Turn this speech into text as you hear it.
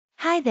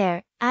Hi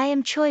there, I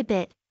am Choi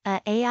Bit,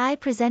 a AI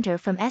presenter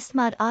from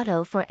Estmod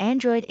Auto for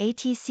Android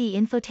ATC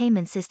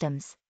infotainment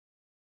systems.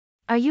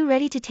 Are you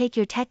ready to take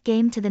your tech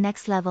game to the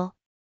next level?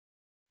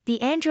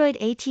 The Android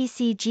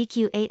ATC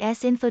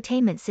GQ8S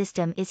infotainment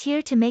system is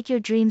here to make your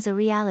dreams a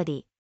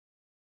reality.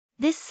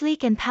 This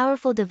sleek and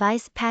powerful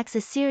device packs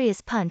a serious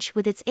punch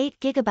with its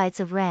 8GB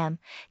of RAM,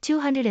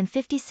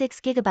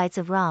 256GB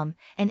of ROM,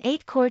 and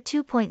 8-core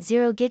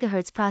 2.0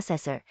 GHz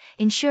processor,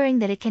 ensuring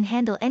that it can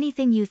handle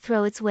anything you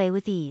throw its way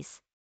with ease.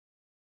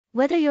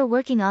 Whether you're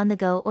working on the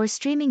go or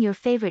streaming your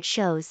favorite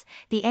shows,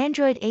 the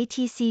Android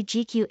ATC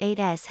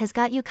GQ8S has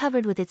got you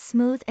covered with its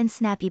smooth and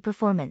snappy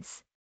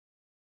performance.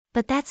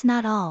 But that's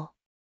not all.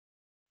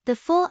 The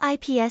full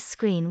IPS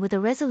screen with a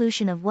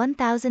resolution of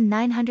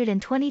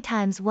 1920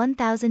 x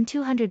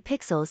 1200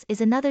 pixels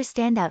is another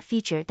standout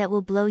feature that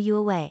will blow you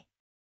away.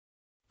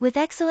 With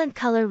excellent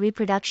color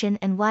reproduction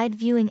and wide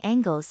viewing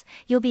angles,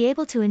 you'll be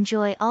able to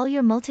enjoy all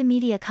your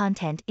multimedia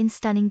content in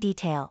stunning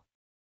detail.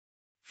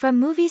 From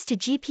movies to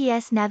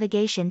GPS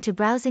navigation to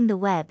browsing the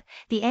web,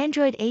 the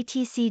Android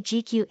ATC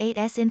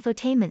GQ8S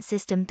infotainment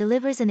system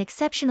delivers an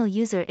exceptional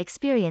user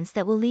experience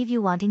that will leave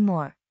you wanting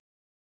more.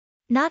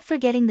 Not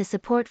forgetting the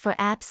support for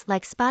apps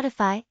like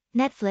Spotify,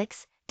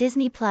 Netflix,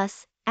 Disney+,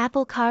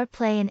 Apple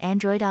CarPlay and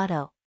Android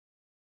Auto.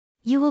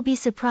 You will be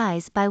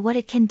surprised by what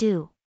it can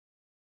do.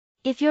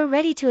 If you're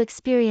ready to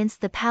experience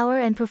the power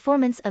and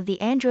performance of the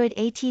Android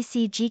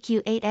ATC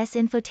GQ8S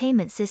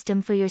infotainment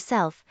system for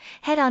yourself,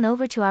 head on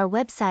over to our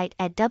website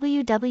at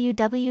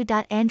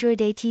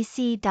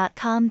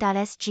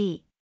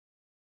www.androidatc.com.sg.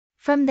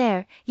 From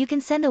there, you can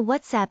send a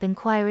WhatsApp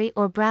inquiry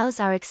or browse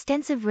our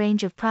extensive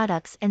range of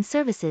products and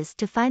services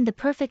to find the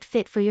perfect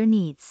fit for your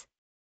needs.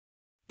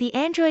 The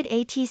Android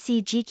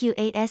ATC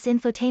GQ8S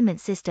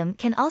infotainment system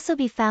can also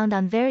be found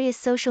on various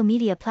social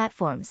media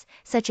platforms,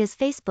 such as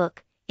Facebook,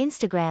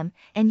 Instagram,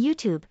 and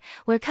YouTube,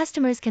 where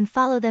customers can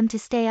follow them to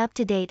stay up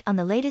to date on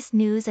the latest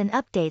news and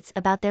updates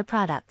about their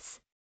products.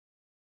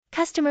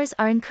 Customers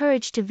are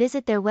encouraged to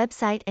visit their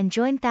website and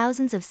join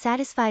thousands of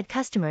satisfied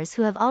customers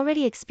who have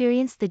already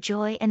experienced the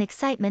joy and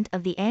excitement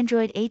of the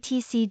Android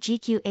ATC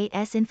GQ8S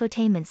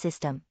infotainment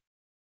system.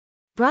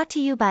 Brought to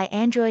you by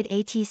Android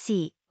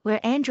ATC,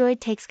 where Android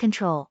takes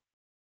control.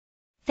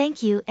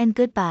 Thank you and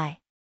goodbye.